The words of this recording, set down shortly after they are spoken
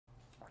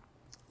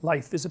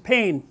life is a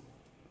pain.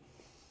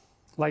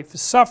 Life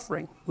is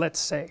suffering, let's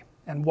say.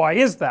 And why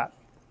is that?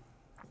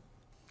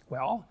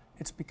 Well,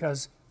 it's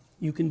because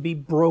you can be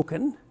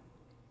broken,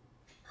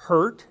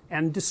 hurt,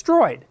 and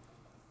destroyed.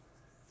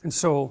 And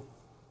so,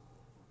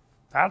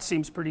 that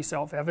seems pretty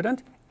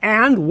self-evident.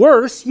 And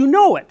worse, you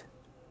know it.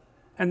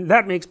 And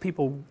that makes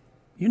people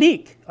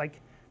unique.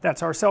 Like,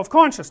 that's our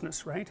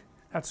self-consciousness, right?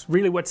 That's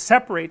really what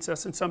separates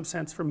us in some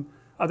sense from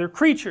other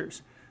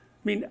creatures.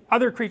 I mean,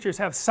 other creatures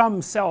have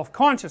some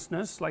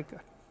self-consciousness, like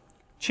a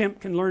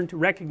chimp can learn to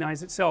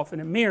recognize itself in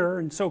a mirror,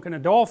 and so can a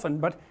dolphin,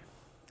 but,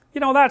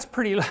 you know, that's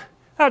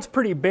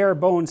pretty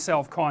bare-bones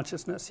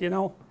self-consciousness, you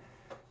know.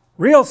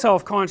 Real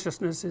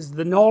self-consciousness is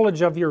the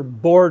knowledge of your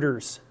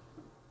borders,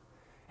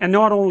 and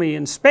not only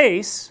in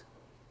space,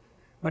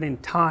 but in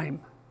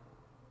time.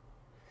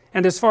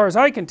 And as far as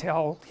I can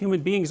tell,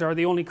 human beings are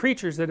the only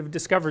creatures that have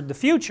discovered the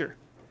future.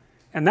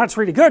 And that's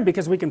really good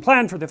because we can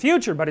plan for the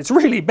future, but it's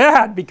really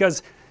bad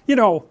because, you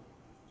know,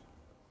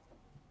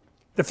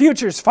 the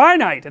future's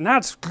finite, and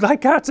that's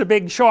a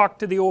big shock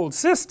to the old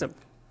system.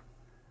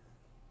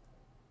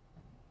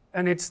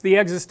 And it's the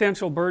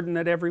existential burden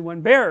that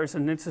everyone bears,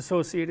 and it's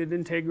associated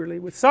integrally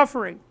with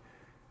suffering.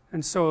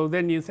 And so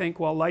then you think,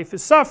 well, life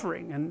is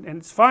suffering, and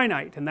it's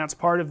finite, and that's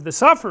part of the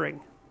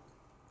suffering.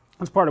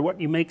 That's part of what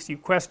makes you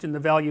question the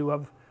value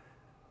of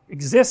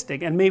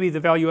existing, and maybe the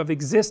value of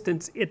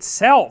existence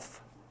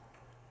itself.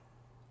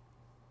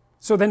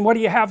 So then what do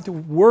you have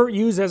to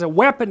use as a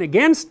weapon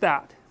against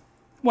that?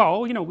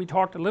 Well, you know, we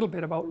talked a little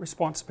bit about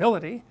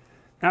responsibility.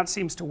 That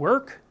seems to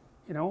work,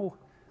 you know.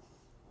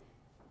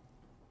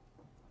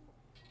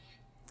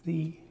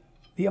 The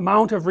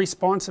amount of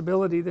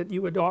responsibility that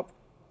you adopt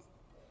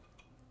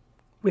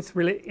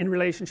in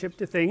relationship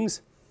to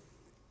things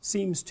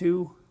seems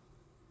to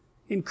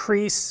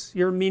increase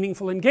your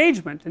meaningful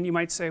engagement. And you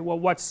might say, well,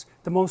 what's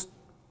the most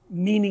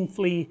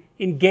meaningfully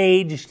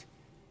engaged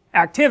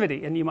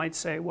activity? And you might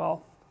say,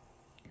 well,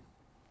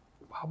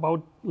 how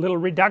about a little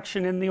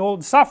reduction in the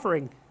old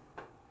suffering,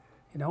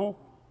 you know?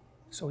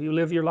 So you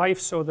live your life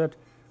so that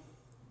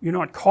you're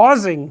not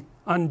causing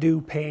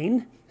undue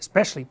pain,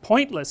 especially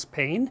pointless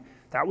pain.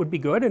 That would be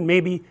good, and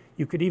maybe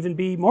you could even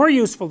be more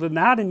useful than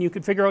that, and you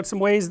could figure out some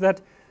ways that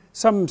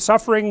some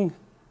suffering,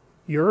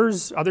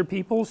 yours, other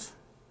people's,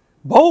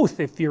 both,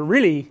 if you're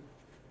really,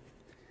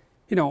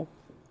 you know,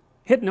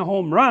 hitting a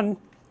home run,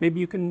 maybe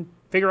you can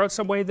figure out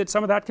some way that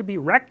some of that could be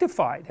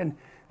rectified. And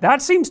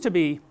that seems to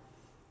be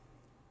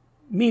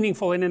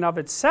meaningful in and of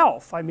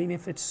itself. I mean,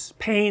 if it's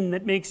pain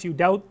that makes you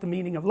doubt the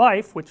meaning of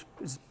life, which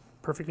is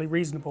perfectly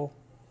reasonable,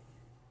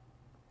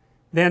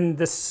 then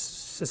the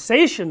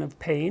cessation of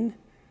pain,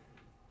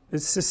 the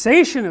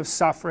cessation of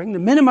suffering, the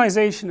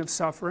minimization of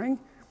suffering,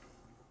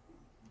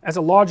 as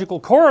a logical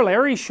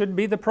corollary, should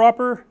be the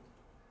proper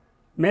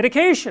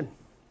medication.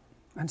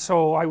 And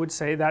so I would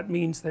say that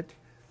means that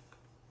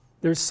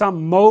there's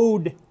some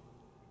mode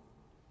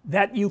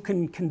that you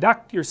can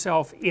conduct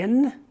yourself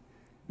in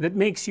that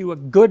makes you a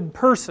good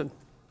person.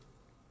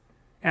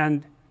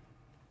 And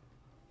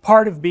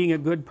part of being a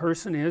good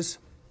person is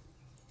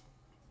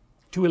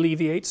to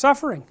alleviate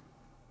suffering.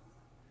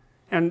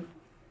 And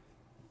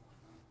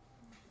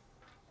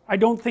I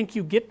don't think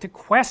you get to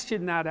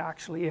question that,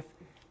 actually.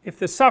 If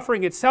the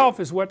suffering itself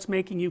is what's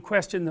making you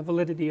question the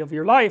validity of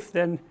your life,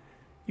 then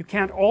you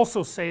can't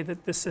also say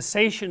that the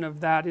cessation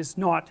of that is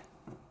not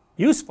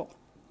useful.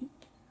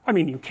 I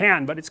mean, you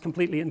can, but it's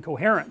completely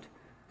incoherent.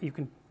 You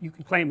can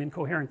claim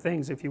incoherent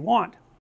things if you want.